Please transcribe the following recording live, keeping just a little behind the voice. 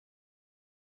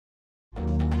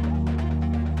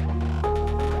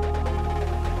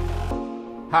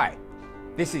Hi,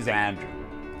 this is Andrew,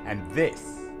 and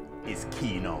this is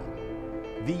Keen On,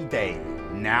 the daily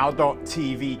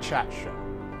Now.tv chat show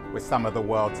with some of the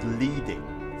world's leading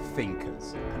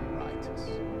thinkers and writers.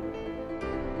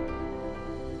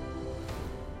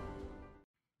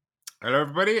 Hello,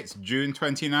 everybody. It's June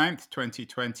 29th,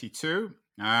 2022.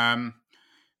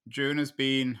 June has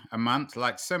been a month,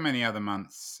 like so many other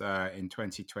months in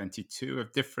 2022,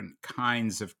 of different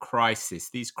kinds of crisis.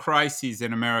 These crises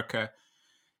in America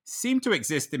seem to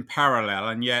exist in parallel,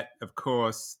 and yet, of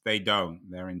course, they don't.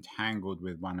 They're entangled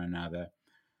with one another.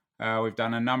 We've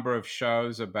done a number of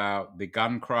shows about the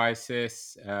gun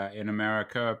crisis in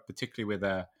America, particularly with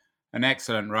an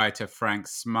excellent writer, Frank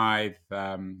Smythe.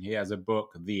 He has a book,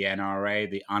 The NRA,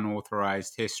 The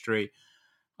Unauthorized History.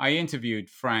 I interviewed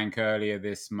Frank earlier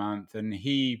this month, and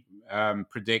he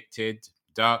predicted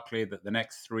darkly that the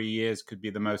next 3 years could be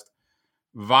the most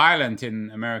violent in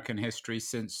American history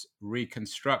since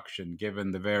Reconstruction,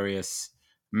 given the various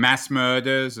mass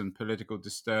murders and political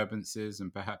disturbances,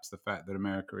 and perhaps the fact that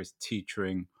America is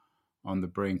teetering on the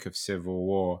brink of civil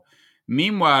war.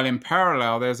 Meanwhile, in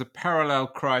parallel, there's a parallel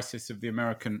crisis of the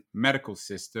American medical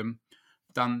system.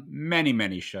 I've done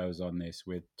many shows on this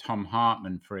with Thom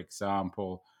Hartmann, for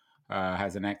example,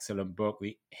 has an excellent book,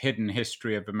 The Hidden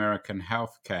History of American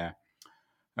Healthcare.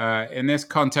 In this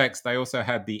context, I also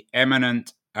had the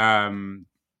eminent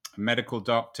medical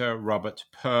doctor Robert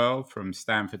Pearl from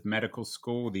Stanford Medical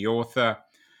School, the author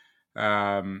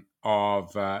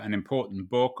of an important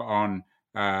book on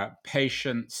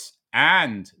patients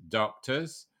and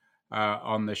doctors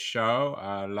on the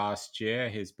show last year.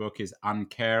 His book is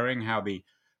Uncaring: How the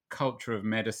Culture of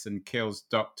Medicine Kills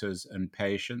Doctors and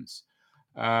Patients.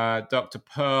 Dr.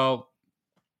 Pearl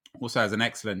also has an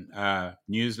excellent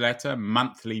newsletter,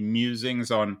 Monthly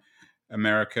Musings on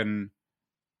American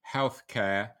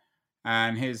Healthcare.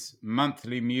 And his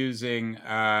monthly musing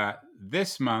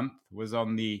this month was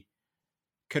on the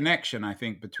connection, I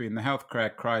think, between the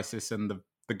healthcare crisis and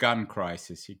the gun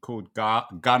crisis. He called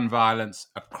gun violence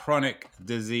a chronic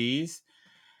disease.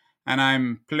 And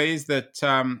I'm pleased that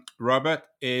Robert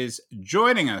is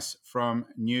joining us from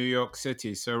New York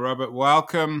City. So, Robert,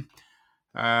 welcome.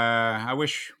 I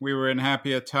wish we were in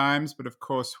happier times, but of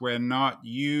course we're not.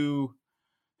 You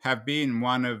have been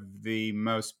one of the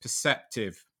most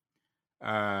perceptive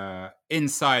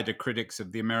insider critics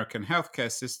of the American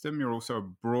healthcare system. You're also a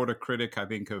broader critic, I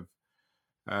think, of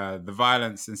the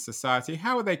violence in society.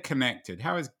 How are they connected?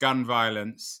 How is gun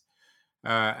violence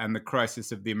and the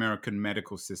crisis of the American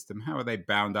medical system, how are they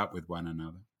bound up with one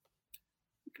another?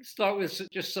 We can start with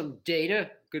just some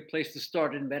data. Good place to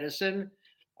start in medicine.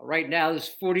 Right now, there's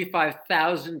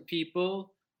 45,000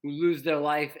 people who lose their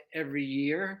life every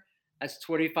year. That's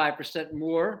 25%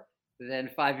 more than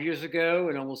 5 years ago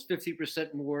and almost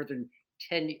 50% more than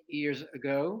 10 years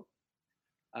ago.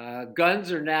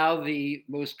 Guns are now the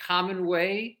most common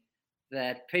way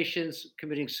that patients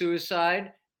committing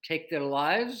suicide take their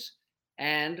lives.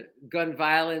 And gun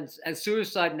violence and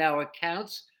suicide now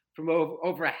accounts for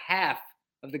over half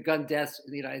of the gun deaths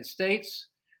in the United States.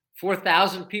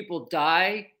 4,000 people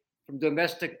die from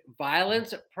domestic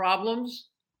violence problems,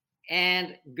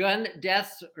 and gun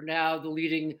deaths are now the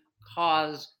leading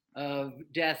cause of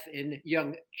death in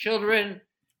young children.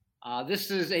 This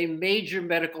is a major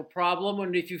medical problem,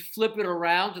 and if you flip it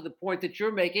around to the point that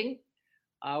you're making,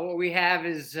 what we have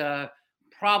is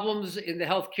problems in the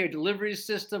healthcare delivery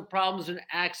system, problems in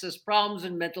access, problems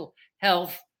in mental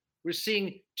health. We're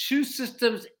seeing two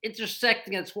systems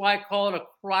intersecting. That's why I call it a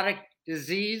chronic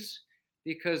disease,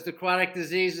 because the chronic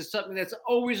disease is something that's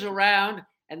always around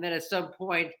and then at some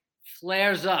point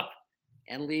flares up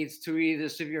and leads to either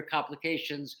severe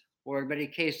complications or, in many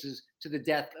cases, to the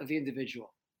death of the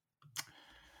individual.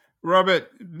 Robert,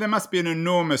 there must be an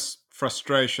enormous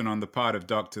frustration on the part of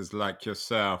doctors like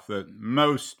yourself that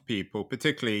most people,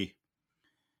 particularly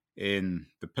in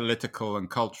the political and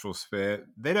cultural sphere,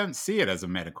 they don't see it as a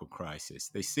medical crisis.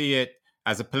 They see it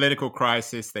as a political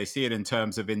crisis. They see it in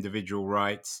terms of individual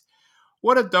rights.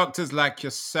 What do doctors like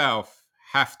yourself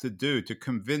have to do to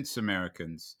convince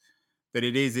Americans that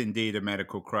it is indeed a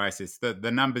medical crisis?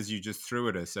 The numbers you just threw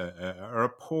at us are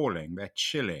appalling. They're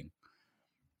chilling.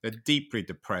 They're deeply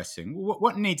depressing.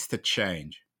 What needs to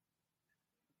change?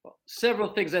 Well, several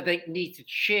things I think need to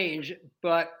change,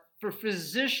 but for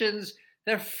physicians,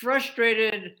 they're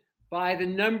frustrated by the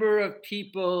number of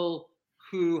people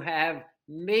who have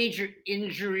major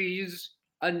injuries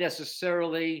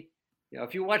unnecessarily.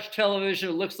 If you watch television,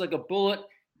 it looks like a bullet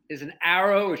is an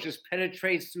arrow. It just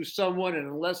penetrates through someone, and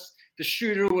unless the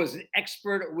shooter was an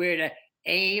expert at where to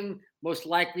aim, most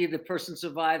likely the person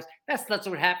survives. That's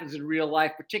what happens in real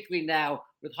life, particularly now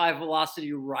with high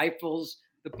velocity rifles.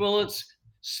 The bullets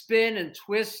spin and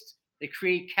twist. They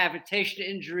create cavitation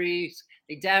injuries.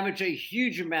 They damage a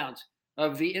huge amount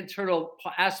of the internal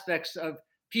aspects of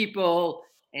people,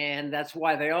 and that's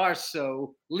why they are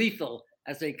so lethal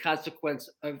as a consequence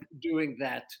of doing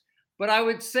that. But I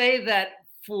would say that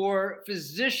for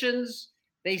physicians,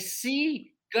 they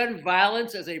see gun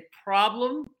violence as a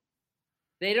problem.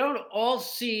 They don't all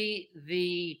see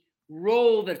the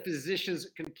role that physicians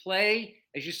can play.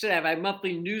 As you said, I have my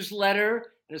monthly newsletter,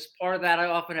 and as part of that, I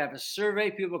often have a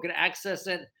survey. People can access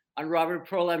it on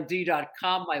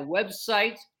robertpearlmd.com, my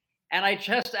website. And I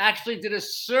just actually did a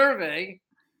survey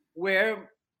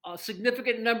where a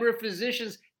significant number of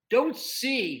physicians don't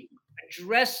see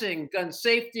addressing gun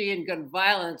safety and gun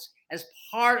violence as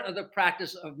part of the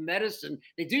practice of medicine.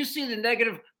 They do see the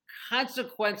negative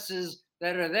consequences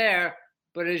that are there,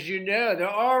 but as you know, they're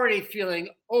already feeling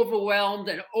overwhelmed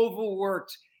and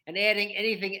overworked, and adding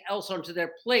anything else onto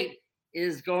their plate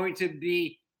is going to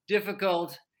be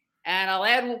difficult. And I'll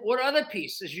add one other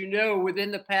piece. As you know,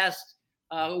 within the past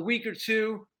week or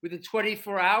two, within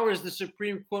 24 hours, the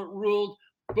Supreme Court ruled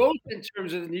both in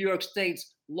terms of the New York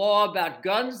State's law about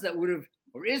guns that would have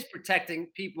or is protecting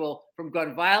people from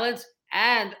gun violence,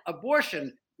 and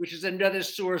abortion, which is another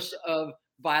source of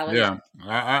violence. Yeah,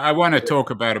 I want to talk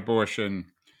about abortion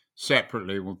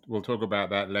separately. We'll talk about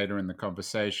that later in the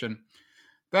conversation.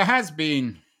 There has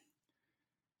been,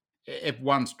 if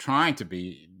one's trying to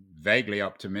be vaguely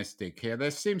optimistic here,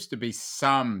 there seems to be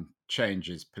some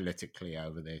changes politically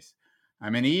over this. I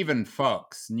mean, even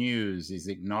Fox News is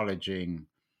acknowledging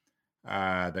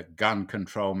that gun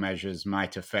control measures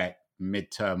might affect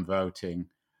midterm voting.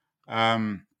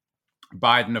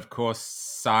 Biden, of course,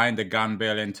 signed a gun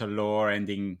bill into law,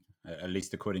 ending, at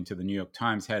least according to the New York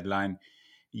Times headline,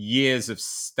 years of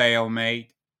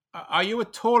stalemate. Are you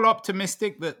at all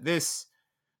optimistic that this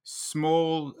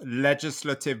small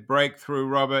legislative breakthrough,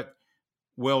 Robert,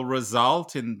 will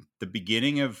result in the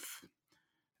beginning of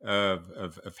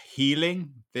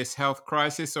healing this health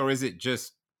crisis, or is it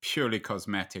just purely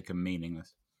cosmetic and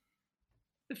meaningless?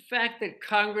 The fact that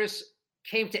Congress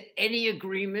came to any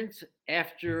agreement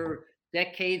after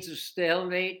decades of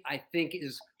stalemate, I think,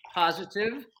 is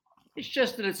positive. It's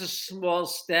just that it's a small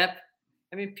step.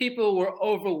 I mean, people were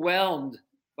overwhelmed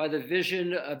by the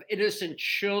vision of innocent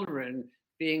children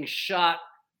being shot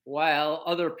while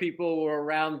other people were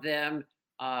around them,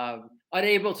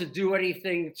 unable to do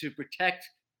anything to protect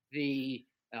the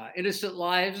innocent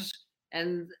lives.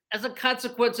 And as a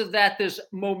consequence of that, there's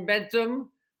momentum.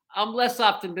 I'm less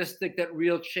optimistic that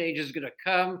real change is going to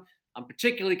come. I'm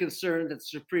particularly concerned that the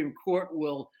Supreme Court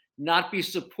will not be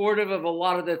supportive of a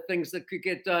lot of the things that could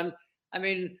get done. I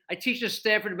mean, I teach at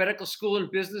Stanford Medical School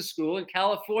and Business School, and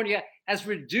California has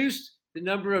reduced the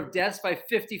number of deaths by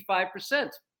 55%.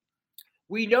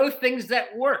 We know things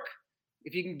that work.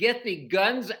 If you can get the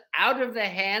guns out of the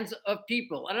hands of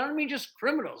people, and I don't mean just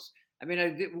criminals. I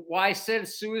mean, why I said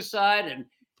suicide and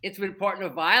intimate partner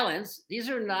violence, these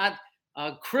are not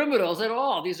criminals at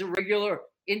all. These are regular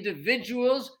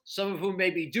individuals, some of whom may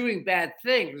be doing bad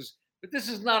things, but this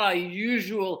is not our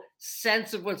usual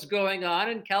sense of what's going on.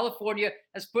 And California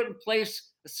has put in place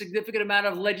a significant amount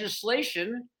of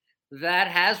legislation that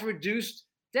has reduced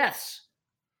deaths.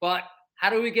 But how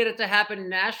do we get it to happen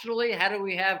nationally? How do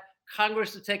we have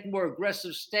Congress to take a more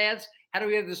aggressive stance? How do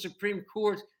we have the Supreme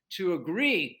Court to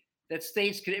agree that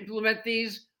states can implement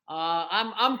these?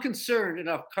 I'm concerned in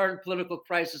our current political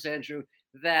crisis, Andrew,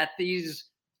 that these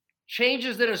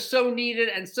changes that are so needed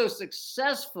and so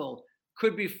successful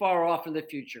could be far off in the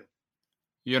future.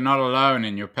 You're not alone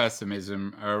in your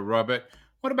pessimism, Robert.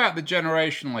 What about the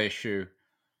generational issue?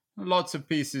 Lots of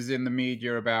pieces in the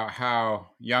media about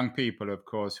how young people, of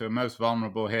course, who are most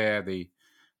vulnerable here, the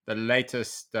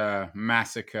latest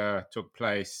massacre took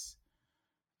place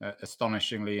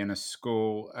astonishingly in a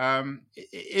school.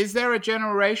 Is there a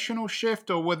generational shift,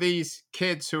 or were these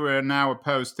kids who are now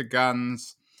opposed to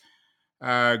guns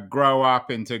grow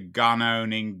up into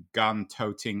gun-owning,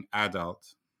 gun-toting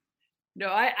adults? No,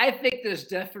 I think there's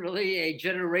definitely a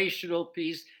generational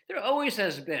piece. There always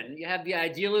has been. You have the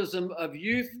idealism of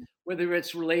youth, whether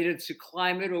it's related to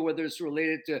climate or whether it's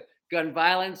related to gun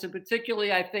violence. And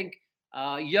particularly, I think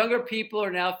younger people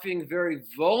are now feeling very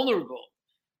vulnerable.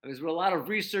 There's been a lot of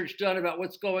research done about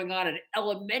what's going on in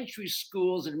elementary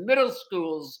schools and middle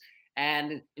schools.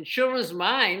 And in children's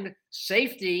mind,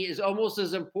 safety is almost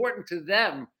as important to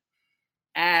them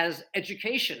as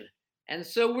education. And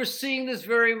so we're seeing this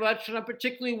very much, and I'm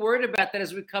particularly worried about that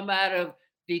as we come out of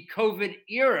the COVID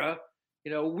era.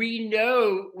 We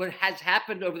know what has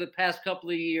happened over the past couple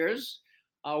of years.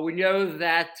 We know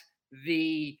that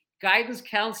the guidance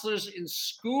counselors in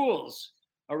schools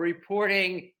are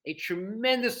reporting a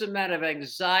tremendous amount of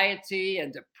anxiety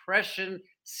and depression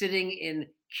sitting in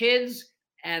kids.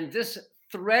 And this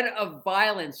threat of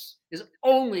violence is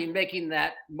only making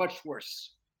that much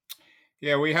worse.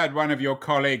 Yeah, we had one of your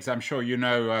colleagues, I'm sure you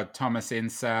know, Thomas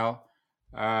Insel,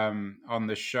 on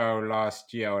the show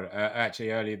last year, or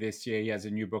actually earlier this year. He has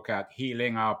a new book out,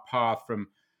 Healing Our Path from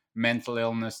Mental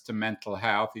Illness to Mental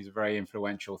Health. He's a very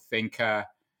influential thinker,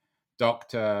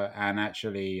 doctor, and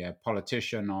actually a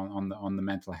politician on the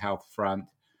mental health front.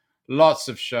 Lots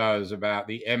of shows about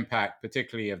the impact,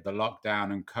 particularly of the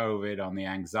lockdown and COVID, on the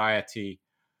anxiety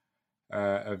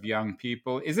of young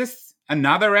people. Is this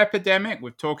another epidemic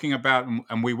we're talking about?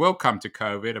 And we will come to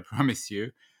COVID, I promise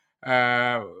you.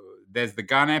 There's the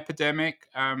gun epidemic.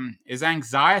 Is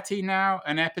anxiety now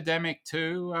an epidemic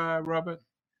too, Robert?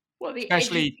 Well,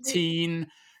 Especially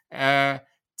uh,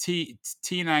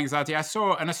 teen anxiety. I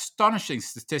saw an astonishing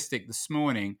statistic this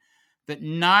morning that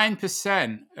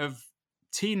 9% of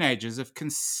teenagers have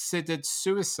considered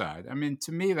suicide. I mean,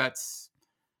 to me, that's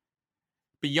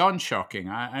beyond shocking.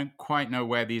 I don't quite know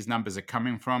where these numbers are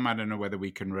coming from. I don't know whether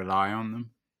we can rely on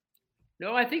them.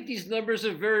 No, I think these numbers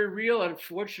are very real,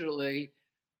 unfortunately.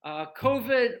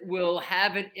 COVID will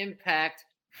have an impact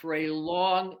for a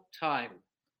long time.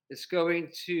 It's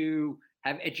going to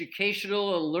have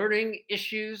educational and learning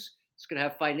issues, it's going to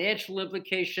have financial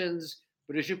implications.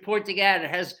 But as you're pointing out, it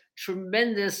has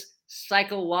tremendous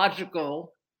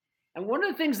psychological. And one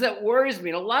of the things that worries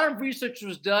me, and a lot of research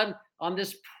was done on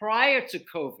this prior to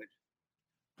COVID,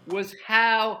 was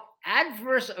how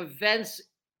adverse events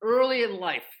early in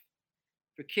life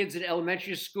for kids in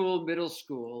elementary school, middle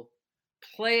school,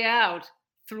 play out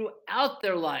throughout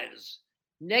their lives,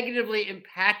 negatively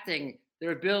impacting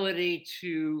their ability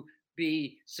to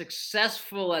be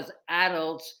successful as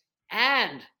adults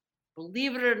and,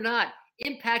 believe it or not,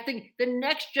 impacting the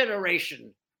next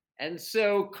generation. And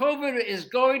so COVID is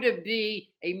going to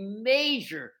be a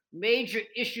major, major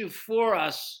issue for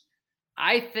us,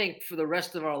 I think, for the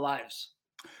rest of our lives.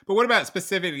 But what about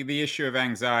specifically the issue of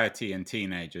anxiety in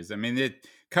teenagers? I mean,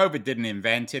 COVID didn't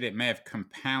invent it, it may have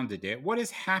compounded it. What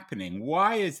is happening?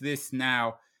 Why is this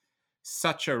now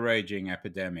such a raging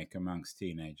epidemic amongst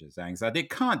teenagers? Anxiety. It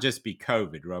can't just be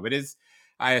COVID, Rob. It is,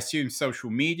 I assume social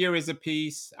media is a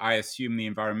piece. I assume the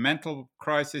environmental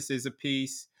crisis is a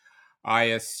piece. I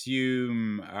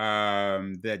assume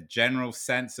the general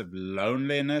sense of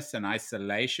loneliness and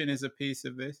isolation is a piece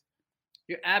of this.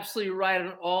 You're absolutely right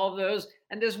on all of those.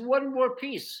 And there's one more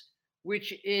piece,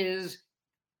 which is,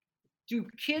 do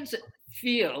kids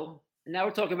feel, and now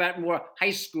we're talking about more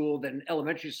high school than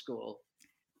elementary school,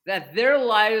 that their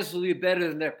lives will be better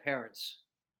than their parents?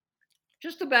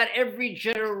 Just about every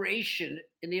generation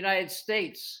in the United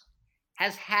States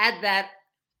has had that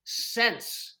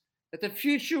sense that the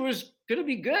future was going to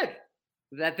be good,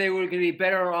 that they were going to be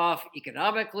better off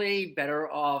economically, better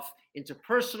off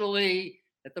interpersonally,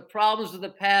 that the problems of the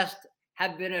past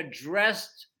have been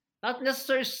addressed, not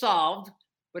necessarily solved,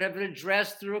 but have been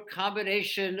addressed through a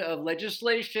combination of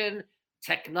legislation,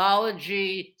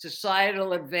 technology,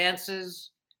 societal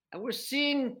advances. And we're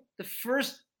seeing the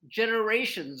first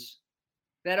generations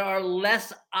that are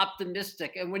less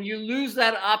optimistic. And when you lose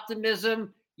that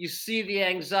optimism, you see the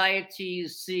anxiety, you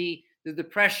see the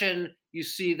depression, you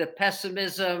see the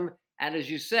pessimism. And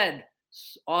as you said,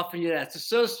 often that's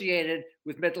associated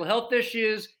with mental health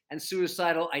issues and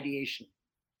suicidal ideation.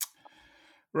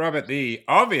 Robert, the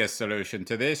obvious solution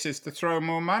to this is to throw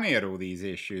more money at all these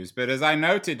issues. But as I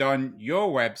noted on your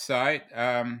website,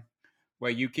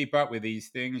 where you keep up with these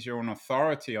things, you're an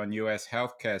authority on US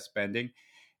healthcare spending.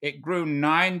 It grew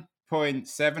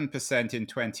 9.7% in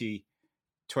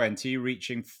 2020,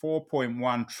 reaching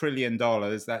 $4.1 trillion.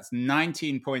 That's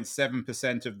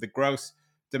 19.7% of the gross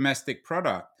domestic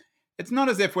product. It's not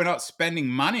as if we're not spending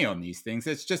money on these things.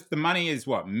 It's just the money is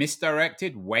what?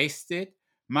 Misdirected, wasted.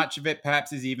 Much of it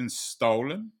perhaps is even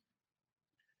stolen.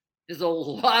 There's a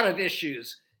lot of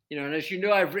issues, and as you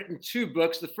know, I've written two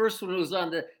books. The first one was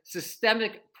on the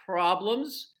systemic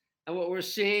problems. And what we're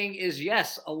seeing is,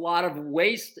 yes, a lot of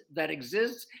waste that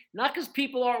exists, not because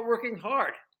people aren't working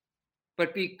hard,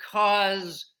 but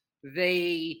because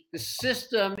the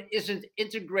system isn't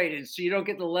integrated. So you don't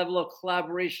get the level of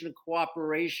collaboration and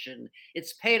cooperation.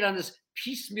 It's paid on this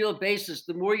piecemeal basis.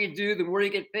 The more you do, the more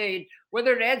you get paid.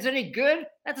 Whether it adds any good,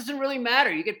 that doesn't really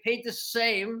matter. You get paid the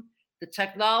same. The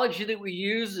technology that we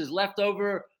use is left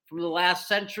over from the last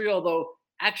century, although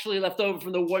actually left over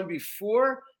from the one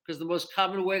before. because the most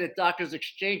common way that doctors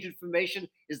exchange information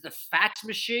is the fax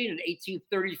machine, an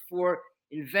 1834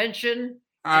 invention.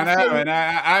 I And know, so and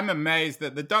I'm amazed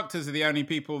that the doctors are the only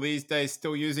people these days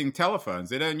still using telephones.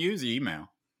 They don't use email.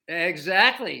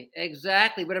 exactly,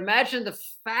 exactly. But imagine the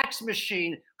fax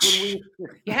machine when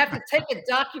you have to take a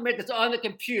document that's on the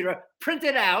computer, print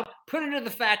it out, put it into the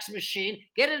fax machine,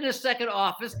 get it in a second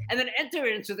office, and then enter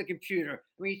it into the computer.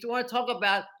 I mean, you want to talk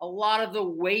about a lot of the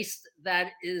waste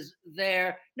that is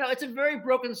there. No, it's a very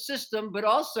broken system, but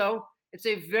also it's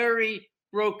a very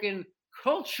broken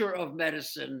culture of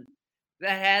medicine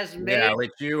that has made. Yeah,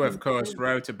 which you, of course,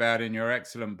 wrote about in your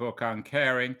excellent book,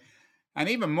 Uncaring. And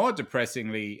even more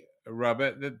depressingly,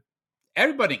 Robert, that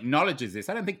everybody acknowledges this.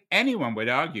 I don't think anyone would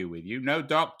argue with you. No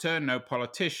doctor, no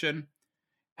politician.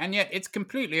 And yet it's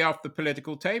completely off the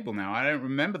political table now. I don't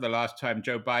remember the last time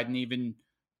Joe Biden even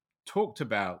talked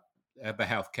about the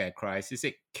healthcare crisis.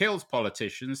 It kills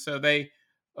politicians, so they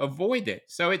avoid it.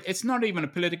 So it's not even a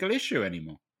political issue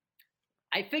anymore.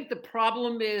 I think the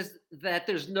problem is that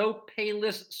there's no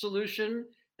painless solution,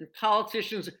 and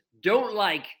politicians don't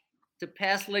like to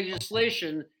pass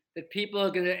legislation that people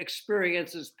are going to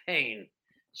experience as pain.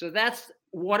 So that's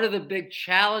one of the big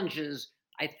challenges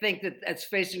I think that's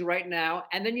facing right now.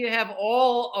 And then you have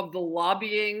all of the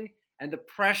lobbying and the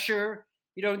pressure.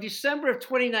 In December of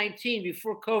 2019,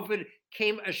 before COVID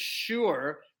came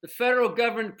ashore, the federal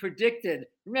government predicted,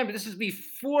 remember, this is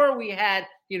before we had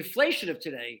the inflation of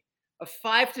today, a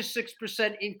 5 to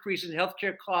 6% increase in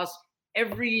healthcare costs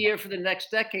every year for the next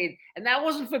decade. And that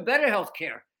wasn't for better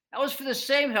healthcare. That was for the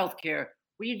same healthcare.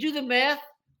 When you do the math,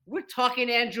 we're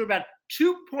talking, Andrew, about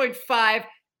 $2.5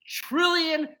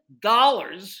 trillion.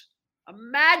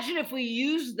 Imagine if we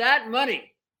used that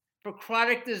money for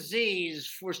chronic disease,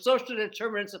 for social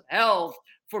determinants of health,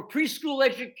 for preschool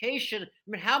education. I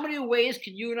mean, how many ways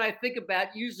can you and I think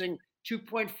about using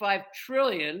 2.5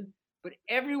 trillion? But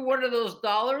every one of those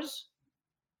dollars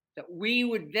that we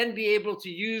would then be able to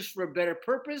use for a better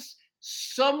purpose,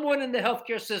 someone in the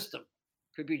healthcare system,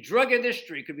 could be drug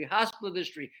industry, could be hospital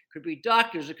industry, could be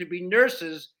doctors, it could be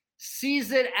nurses,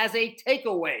 sees it as a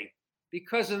takeaway,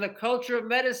 because in the culture of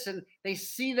medicine, they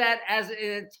see that as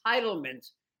an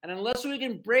entitlement. And unless we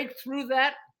can break through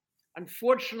that,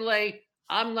 unfortunately,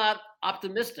 I'm not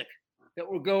optimistic that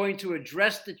we're going to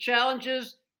address the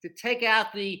challenges, to take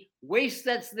out the waste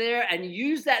that's there and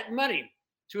use that money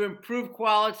to improve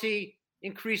quality,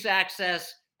 increase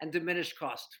access, and diminish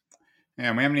cost. Yeah,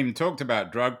 and we haven't even talked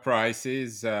about drug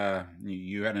prices.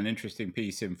 You had an interesting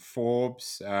piece in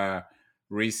Forbes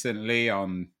recently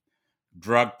on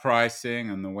drug pricing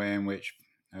and the way in which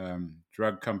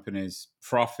drug companies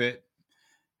profit,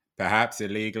 perhaps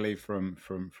illegally, from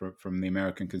the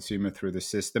American consumer through the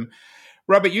system.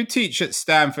 Robert, you teach at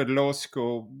Stanford Law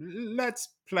School. Let's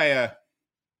play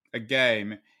a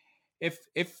game.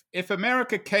 If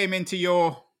America came into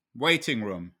your waiting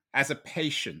room as a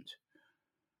patient,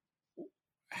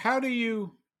 how do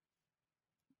you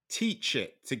teach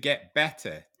it to get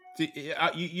better?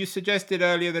 You suggested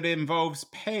earlier that it involves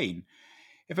pain.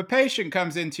 If a patient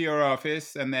comes into your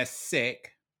office and they're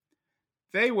sick,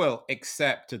 they will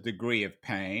accept a degree of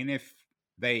pain if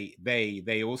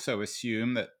they also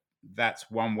assume that that's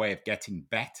one way of getting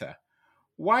better.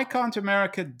 Why can't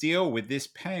America deal with this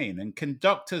pain? And can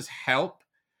doctors help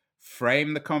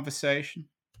frame the conversation?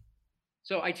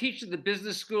 So I teach at the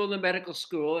business school and the medical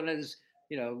school, and as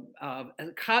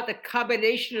the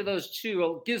combination of those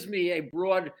two gives me a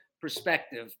broad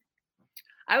perspective.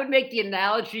 I would make the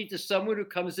analogy to someone who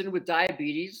comes in with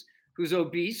diabetes, who's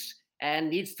obese and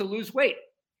needs to lose weight.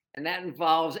 And that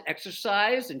involves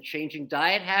exercise and changing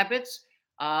diet habits.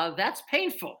 That's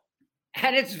painful.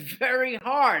 And it's very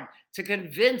hard to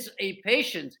convince a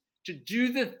patient to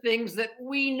do the things that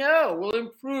we know will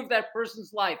improve that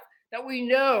person's life, that we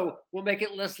know will make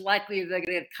it less likely that they're going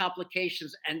to get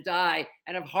complications and die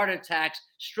and have heart attacks,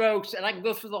 strokes, and I can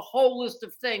go through the whole list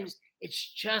of things.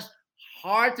 It's just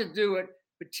hard to do it,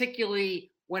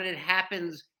 particularly when it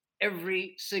happens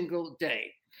every single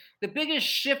day. The biggest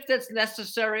shift that's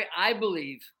necessary, I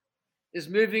believe, is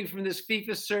moving from this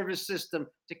fee-for-service system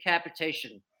to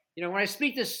capitation. When I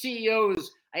speak to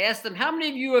CEOs, I ask them, how many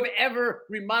of you have ever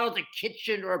remodeled a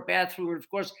kitchen or a bathroom? And of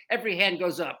course, every hand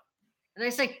goes up. And I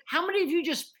say, how many of you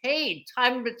just paid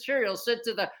time and materials, said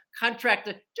to the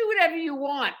contractor, do whatever you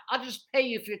want. I'll just pay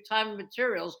you for your time and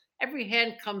materials. Every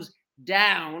hand comes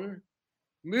down.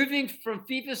 Moving from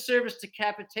fee-for-service to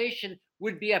capitation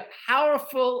would be a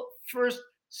powerful first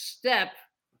step.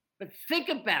 But think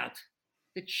about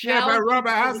the challenge. Yeah, but Robert,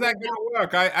 how's that going to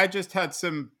work? I just had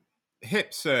some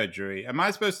hip surgery. Am I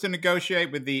supposed to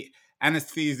negotiate with the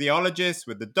anesthesiologists,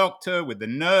 with the doctor, with the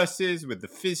nurses, with the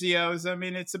physios. I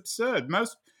mean, it's absurd.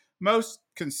 Most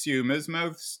consumers,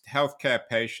 most healthcare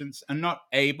patients are not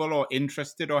able or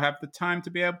interested or have the time to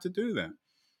be able to do that.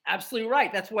 Absolutely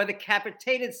right. That's why the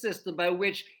capitated system, by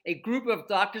which a group of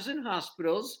doctors and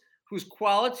hospitals whose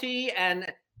quality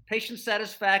and patient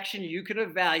satisfaction you can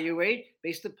evaluate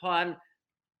based upon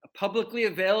publicly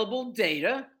available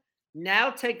data, now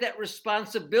take that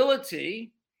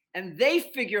responsibility and they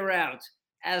figure out,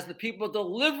 as the people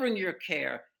delivering your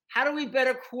care, how do we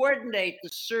better coordinate the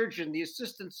surgeon, the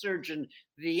assistant surgeon,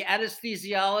 the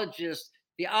anesthesiologist,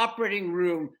 the operating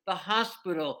room, the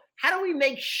hospital? How do we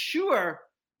make sure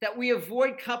that we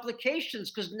avoid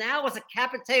complications? Because now, as a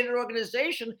capitated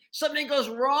organization, something goes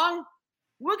wrong,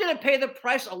 we're going to pay the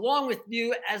price along with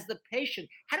you as the patient.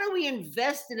 How do we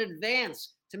invest in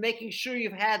advance to making sure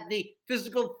you've had the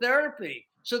physical therapy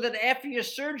so that after your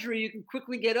surgery, you can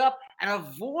quickly get up and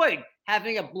avoid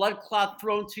having a blood clot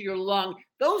thrown to your lung?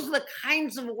 Those are the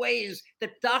kinds of ways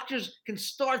that doctors can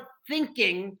start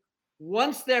thinking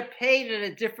once they're paid in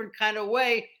a different kind of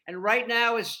way. And right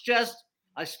now, it's just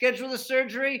I schedule the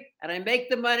surgery and I make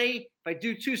the money. If I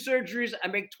do 2 surgeries, I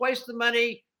make twice the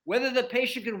money. Whether the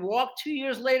patient can walk 2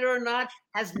 years later or not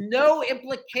has no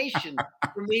implication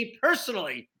for me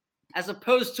personally, as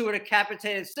opposed to in a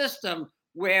capitated system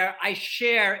where I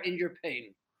share in your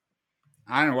pain.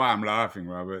 I don't know why I'm laughing,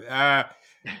 Robert.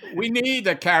 We need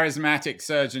a charismatic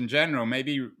Surgeon General.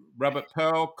 Maybe Robert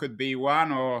Pearl could be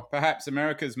one, or perhaps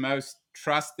America's most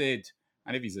trusted,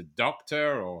 I don't know if he's a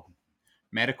doctor or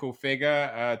medical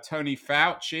figure, Tony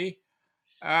Fauci.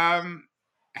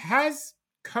 Has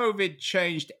COVID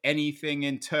changed anything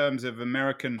in terms of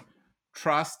American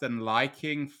trust and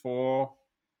liking for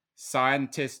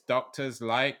scientists, doctors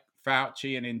like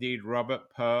Fauci and indeed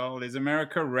Robert Pearl? Is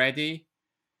America ready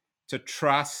to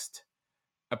trust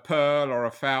a Pearl or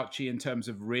a Fauci in terms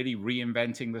of really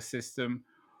reinventing the system?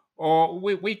 Or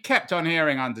we kept on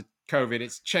hearing under COVID,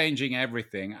 it's changing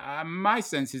everything. My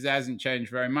sense is it hasn't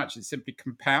changed very much. It's simply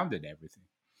compounded everything.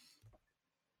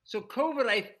 So COVID,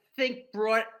 I think,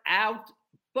 brought out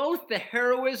both the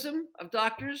heroism of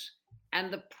doctors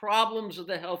and the problems of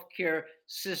the healthcare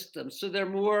system. So they're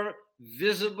more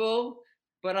visible,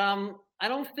 but I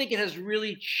don't think it has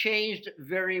really changed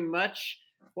very much.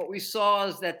 What we saw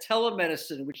is that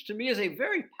telemedicine, which to me is a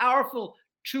very powerful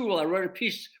tool. I wrote a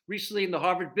piece recently in the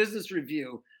Harvard Business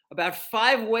Review about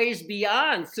 5 ways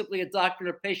beyond simply a doctor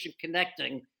and a patient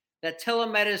connecting that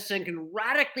telemedicine can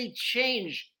radically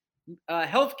change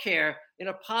healthcare in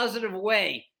a positive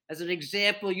way. As an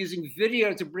example, using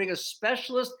video to bring a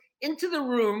specialist into the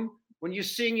room when you're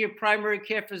seeing your primary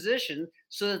care physician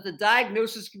so that the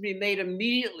diagnosis can be made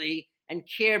immediately and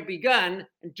care begun,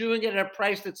 and doing it at a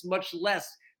price that's much less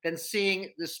than seeing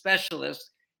the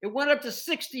specialist. It went up to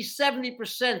 60,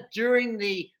 70% during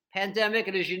the pandemic.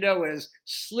 And as you know, it has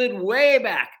slid way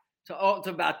back to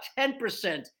about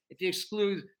 10% if you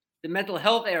exclude the mental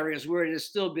health areas where it is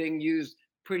still being used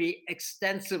pretty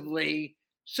extensively.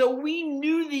 So we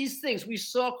knew these things. We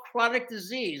saw chronic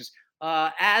disease,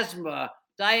 asthma,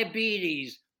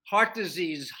 diabetes, heart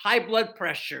disease, high blood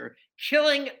pressure,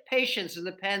 killing patients in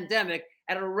the pandemic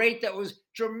at a rate that was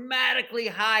dramatically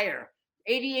higher.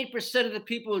 88% of the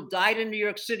people who died in New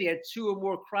York City had 2 or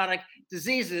more chronic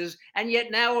diseases, and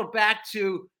yet now we're back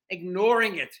to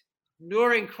ignoring it,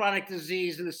 ignoring chronic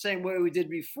disease in the same way we did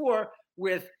before,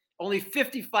 with only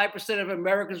 55% of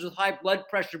Americans with high blood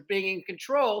pressure being in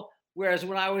control, whereas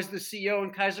when I was the CEO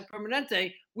in Kaiser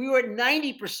Permanente, we were at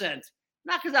 90%.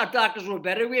 Not because our doctors were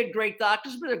better. We had great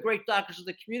doctors, but they're great doctors of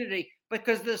the community,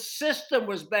 because the system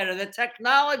was better, the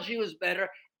technology was better,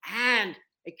 and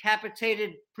a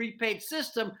capitated prepaid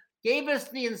system gave us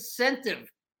the incentive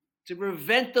to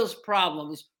prevent those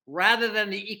problems rather than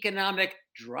the economic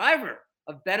driver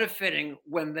of benefiting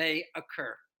when they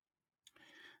occur.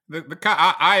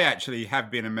 I actually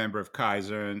have been a member of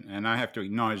Kaiser, and I have to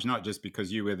acknowledge, not just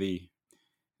because you were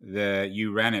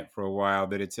you ran it for a while,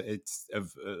 that it's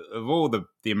of all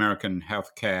the American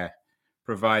healthcare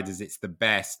providers, it's the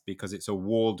best because it's a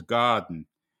walled garden.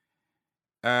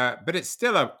 But it's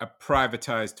still a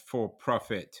privatized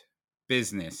for-profit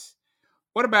business.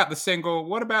 What about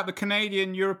the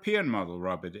Canadian European model,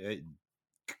 Robert?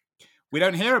 We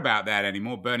don't hear about that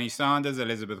anymore. Bernie Sanders,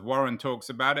 Elizabeth Warren talks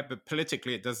about it, but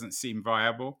politically it doesn't seem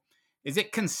viable. Is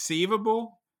it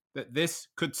conceivable that this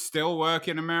could still work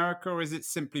in America, or is it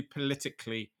simply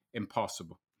politically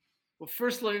impossible? Well,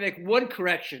 first, let me make one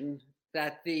correction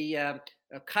that the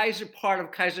Kaiser part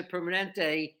of Kaiser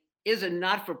Permanente is a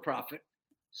not for profit.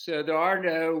 So there are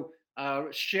no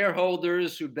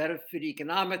shareholders who benefit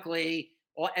economically,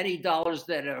 or any dollars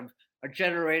that have are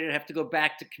generated have to go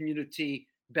back to community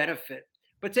benefit.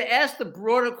 But to ask the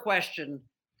broader question,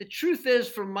 the truth is,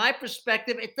 from my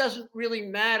perspective, it doesn't really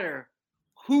matter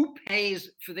who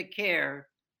pays for the care.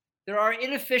 There are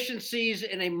inefficiencies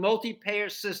in a multi payer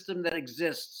system that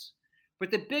exists. But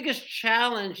the biggest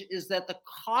challenge is that the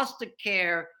cost of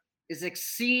care is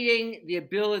exceeding the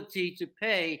ability to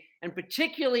pay. And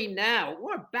particularly now,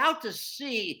 we're about to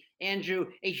see, Andrew,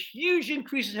 a huge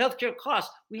increase in healthcare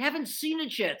costs. We haven't seen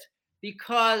it yet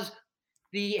because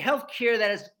the healthcare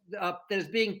that is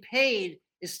being paid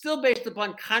is still based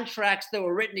upon contracts that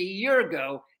were written a year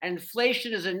ago, and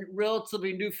inflation is a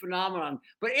relatively new phenomenon,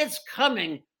 but it's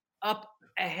coming up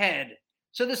ahead.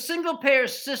 So the single payer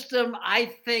system, I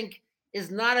think,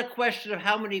 is not a question of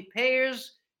how many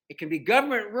payers. It can be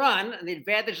government run, and the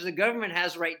advantage the government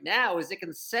has right now is it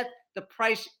can set the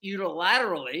price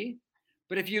unilaterally.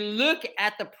 But if you look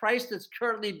at the price that's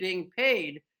currently being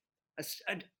paid, a,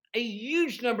 a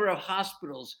huge number of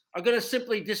hospitals are going to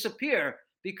simply disappear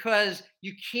because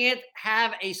you can't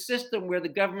have a system where the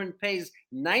government pays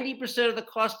 90% of the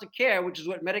cost of care, which is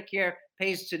what Medicare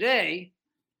pays today,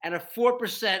 and a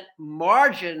 4%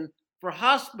 margin for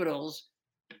hospitals.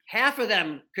 Half of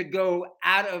them could go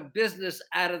out of business,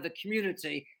 out of the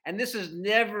community, and this is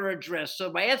never addressed.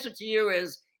 So my answer to you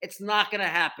is it's not going to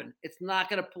happen. It's not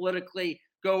going to politically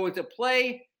go into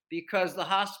play because the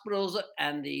hospitals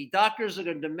and the doctors are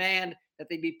going to demand that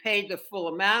they be paid the full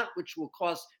amount, which will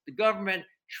cost the government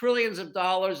trillions of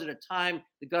dollars at a time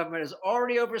the government has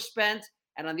already overspent.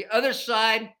 And on the other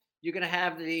side, you're going to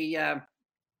have the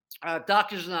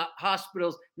doctors and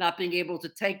hospitals not being able to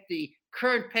take the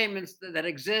current payments that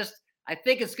exist. I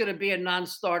think it's going to be a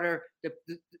non-starter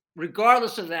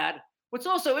regardless of that. What's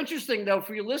also interesting, though,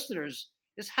 for your listeners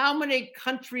is how many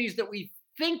countries that we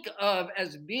think of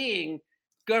as being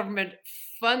government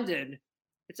funded,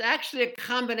 it's actually a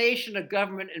combination of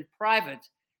government and private.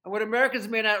 And what Americans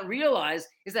may not realize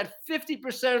is that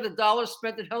 50% of the dollars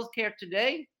spent in healthcare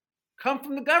today come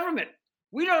from the government.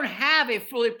 We don't have a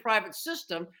fully private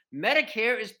system.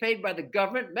 Medicare is paid by the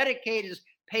government. Medicaid is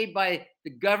paid by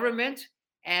the government.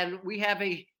 And we have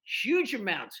a huge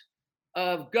amount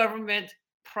of government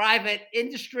private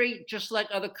industry, just like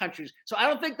other countries. So I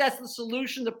don't think that's the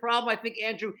solution. The problem, I think,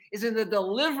 Andrew, is in the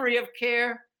delivery of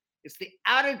care. It's the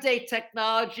out-of-date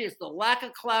technology. It's the lack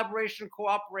of collaboration and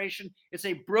cooperation. It's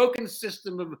a broken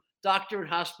system of doctor and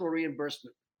hospital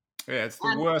reimbursement. Yeah, it's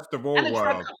the worst of all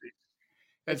worlds.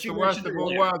 It's the worst of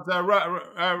all worlds.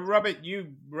 Robert,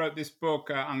 you wrote this book,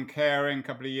 Uncaring, a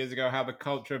couple of years ago, How the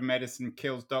Culture of Medicine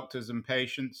Kills Doctors and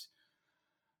Patients.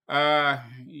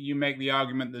 You make the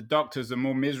argument that doctors are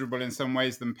more miserable in some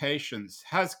ways than patients.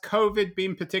 Has COVID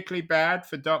been particularly bad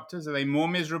for doctors? Are they more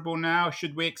miserable now?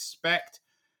 Should we expect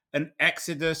an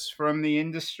exodus from the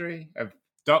industry of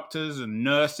doctors and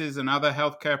nurses and other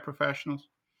healthcare professionals?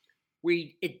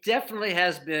 It definitely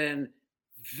has been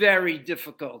very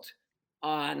difficult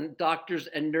on doctors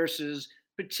and nurses,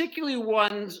 particularly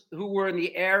ones who were in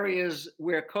the areas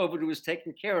where COVID was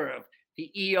taken care of,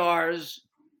 the ERs,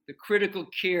 the critical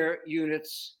care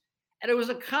units. And it was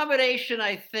a combination,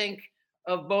 I think,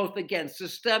 of both, again,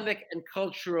 systemic and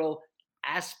cultural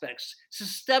aspects.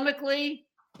 Systemically,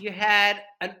 you had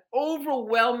an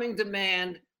overwhelming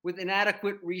demand with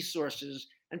inadequate resources,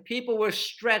 and people were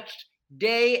stretched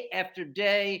day after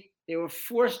day. They were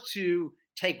forced to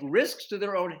take risks to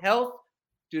their own health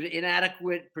due to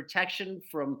inadequate protection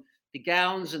from the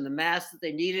gowns and the masks that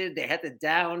they needed. They had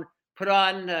to put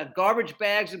on garbage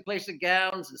bags in place of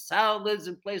gowns and salad lids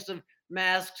in place of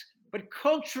masks. But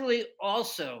culturally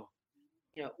also,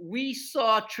 we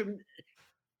saw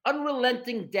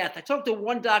unrelenting death. I talked to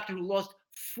one doctor who lost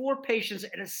 4 patients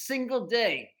in a single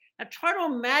day. Now try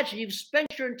to imagine you've spent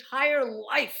your entire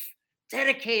life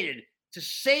dedicated to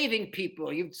saving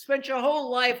people. You've spent your whole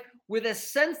life with a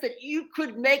sense that you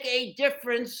could make a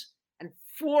difference, and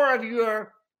 4 of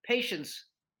your patients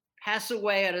pass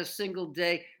away in a single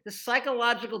day. The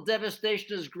psychological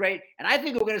devastation is great. And I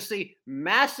think we're going to see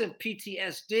massive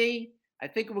PTSD. I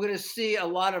think we're going to see a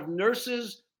lot of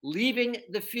nurses leaving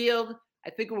the field. I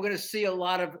think we're going to see a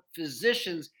lot of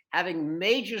physicians having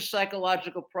major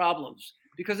psychological problems.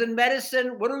 Because in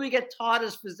medicine, what do we get taught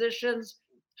as physicians?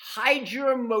 Hide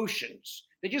your emotions.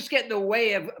 They just get in the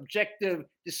way of objective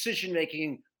decision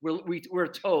making, we're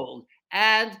told,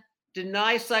 and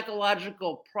deny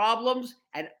psychological problems.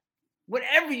 And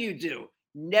whatever you do,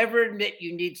 never admit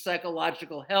you need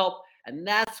psychological help. And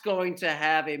that's going to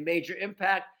have a major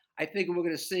impact. I think we're going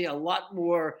to see a lot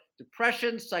more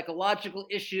depression, psychological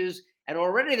issues, and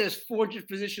already there's 400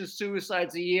 physician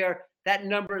suicides a year. That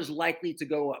number is likely to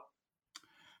go up.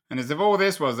 And as if all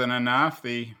this wasn't enough,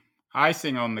 the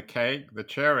icing on the cake, the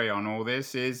cherry on all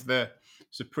this, is the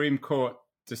Supreme Court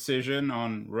decision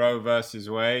on Roe versus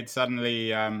Wade. Suddenly,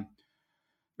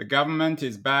 the government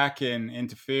is back in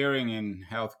interfering in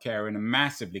healthcare in a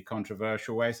massively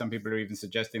controversial way. Some people are even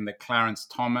suggesting that Clarence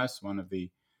Thomas, one of the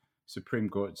Supreme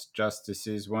Court's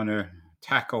justices, want to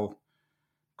tackle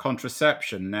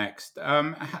contraception next.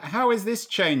 How is this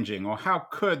changing, or how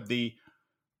could the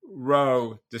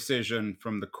Roe decision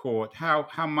from the court, how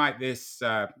might this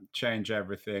change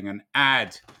everything and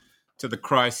add to the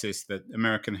crisis that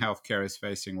American healthcare is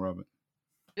facing, Robert?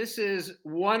 This is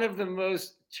one of the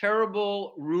most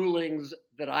terrible rulings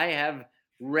that I have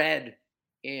read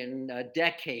in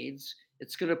decades.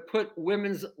 It's going to put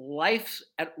women's lives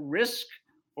at risk.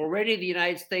 Already, the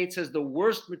United States has the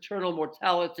worst maternal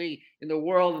mortality in the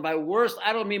world. And by worst,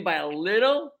 I don't mean by a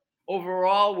little.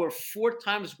 Overall, we're 4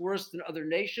 times worse than other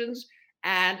nations.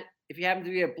 And if you happen to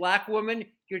be a Black woman,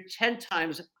 you're 10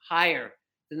 times higher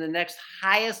than the next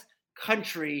highest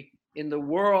country in the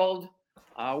world.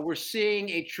 We're seeing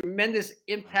a tremendous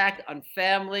impact on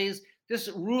families. This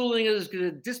ruling is going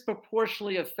to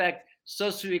disproportionately affect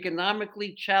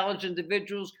socioeconomically challenged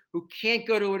individuals who can't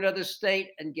go to another state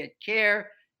and get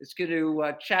care. It's going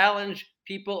to challenge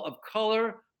people of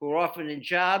color who are often in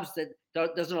jobs that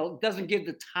doesn't give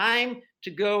the time to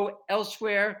go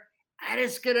elsewhere. And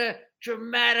it's going to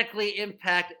dramatically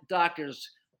impact doctors.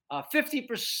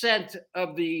 50%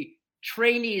 of the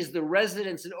trainees, the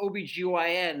residents in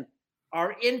OBGYN,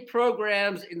 are in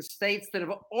programs in states that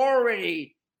have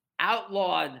already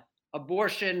outlawed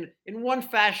abortion in one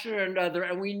fashion or another,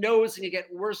 and we know it's going to get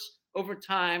worse over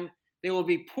time. They will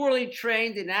be poorly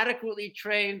trained, inadequately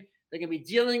trained. They're going to be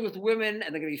dealing with women,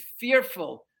 and they're going to be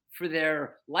fearful for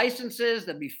their licenses.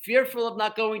 They'll be fearful of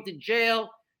not going to jail.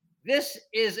 This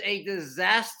is a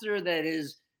disaster that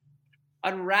is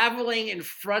unraveling in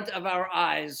front of our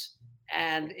eyes.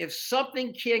 And if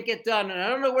something can't get done, and I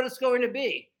don't know what it's going to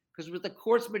be, because with the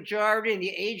court's majority and the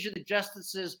age of the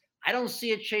justices, I don't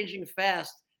see it changing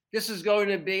fast. This is going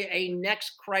to be a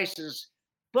next crisis,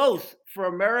 both for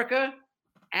America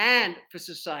and for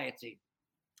society.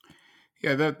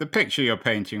 Yeah, the picture you're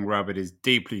painting, Robert, is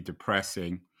deeply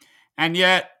depressing. And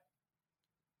yet,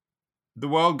 the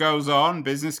world goes on,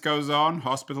 business goes on,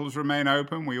 hospitals remain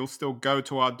open, we all still go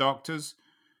to our doctors.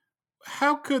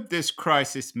 How could this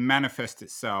crisis manifest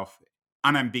itself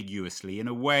unambiguously in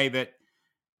a way that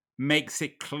makes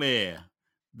it clear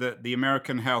that the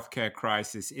American healthcare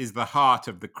crisis is the heart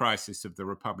of the crisis of the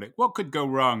Republic? What could go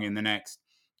wrong in the next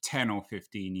 10 or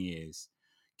 15 years?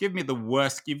 Give me the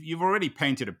worst. You've already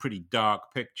painted a pretty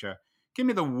dark picture. Give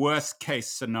me the worst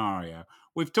case scenario.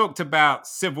 We've talked about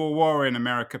civil war in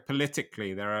America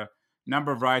politically. There are a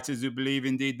number of writers who believe,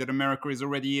 indeed, that America is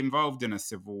already involved in a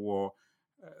civil war.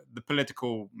 The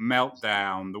political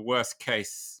meltdown, the worst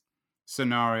case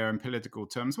scenario in political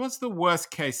terms. What's the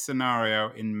worst case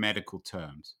scenario in medical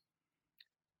terms?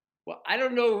 Well, I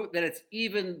don't know that it's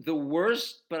even the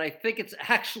worst, but I think it's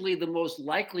actually the most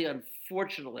likely,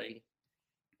 unfortunately,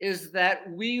 is that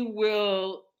we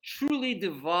will truly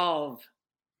devolve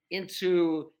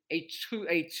into a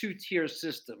two-tier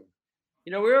system.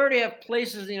 You know, we already have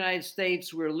places in the United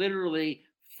States where literally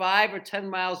 5 or 10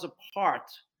 miles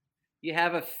apart, you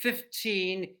have a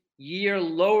 15-year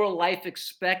lower life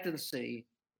expectancy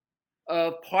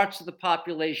of parts of the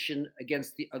population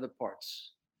against the other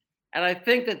parts. And I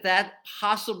think that that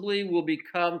possibly will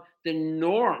become the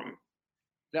norm.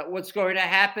 That what's going to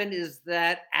happen is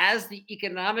that as the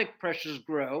economic pressures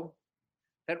grow,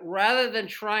 that rather than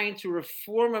trying to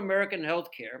reform American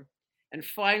healthcare and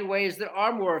find ways that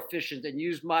are more efficient and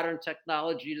use modern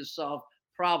technology to solve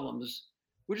problems,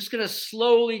 we're just going to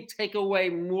slowly take away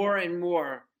more and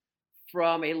more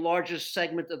from a larger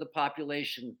segment of the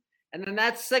population. And then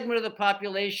that segment of the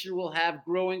population will have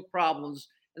growing problems,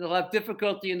 and they'll have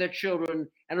difficulty in their children,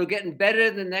 and it'll get better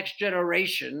in the next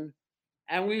generation.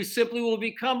 And we simply will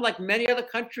become like many other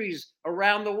countries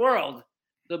around the world.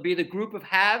 There'll be the group of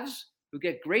haves who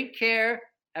get great care,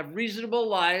 have reasonable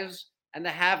lives, and the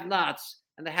have-nots.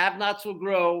 And the have-nots will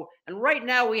grow. And right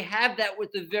now we have that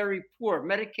with the very poor.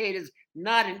 Medicaid is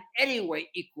not in any way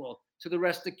equal to the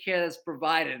rest of the care that's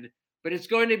provided, but it's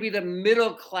going to be the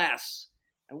middle class.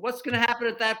 And what's going to happen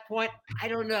at that point? I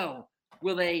don't know.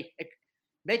 Will they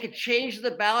make a change to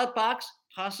the ballot box?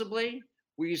 Possibly.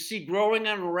 Will you see growing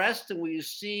unrest, and will you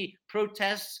see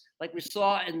protests like we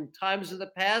saw in times of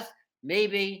the past?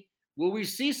 Maybe. Will we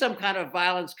see some kind of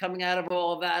violence coming out of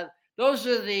all of that? Those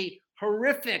are the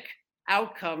horrific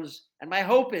outcomes. And my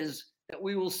hope is that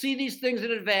we will see these things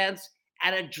in advance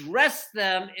and address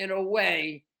them in a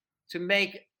way to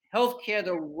make healthcare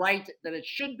the right that it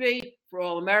should be for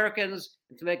all Americans,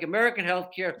 and to make American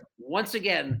healthcare once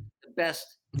again the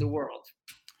best in the world.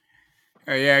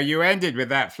 Yeah, you ended with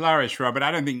that flourish, Robert. I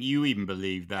don't think you even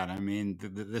believe that. I mean,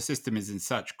 the system is in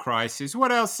such crisis.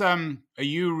 What else are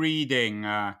you reading?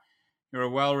 You're a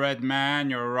well-read man.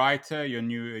 You're a writer.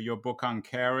 Your book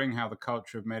Uncaring: How the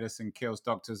Culture of Medicine Kills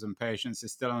Doctors and Patients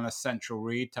is still an essential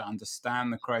read to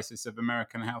understand the crisis of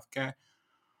American healthcare.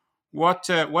 What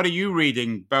are you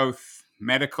reading, both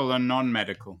medical and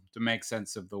non-medical, to make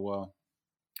sense of the world?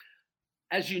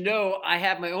 As you know, I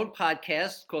have my own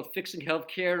podcast called Fixing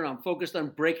Healthcare, and I'm focused on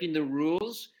breaking the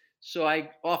rules. So I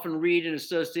often read in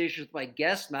association with my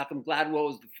guests. Malcolm Gladwell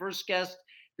was the first guest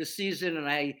this season, and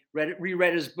I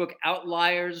reread his book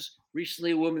Outliers.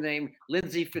 Recently, a woman named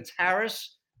Lindsay Fitzharris,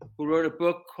 who wrote a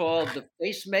book called The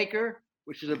Facemaker,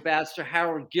 which is about Sir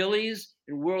Howard Gillies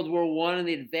in World War I and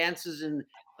the advances in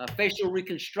facial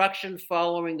reconstruction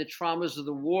following the traumas of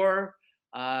the war.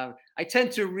 I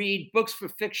tend to read books for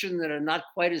fiction that are not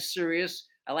quite as serious.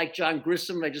 I like John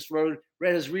Grissom. I just read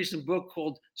his recent book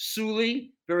called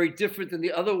Sully, very different than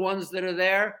the other ones that are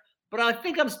there. But I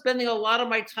think I'm spending a lot of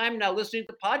my time now listening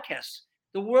to podcasts.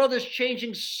 The world is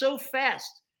changing so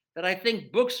fast that I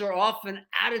think books are often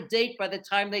out of date by the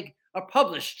time they are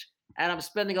published. And I'm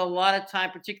spending a lot of time,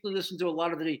 particularly listening to a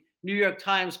lot of the New York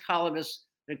Times columnists,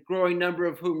 a growing number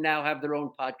of whom now have their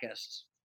own podcasts.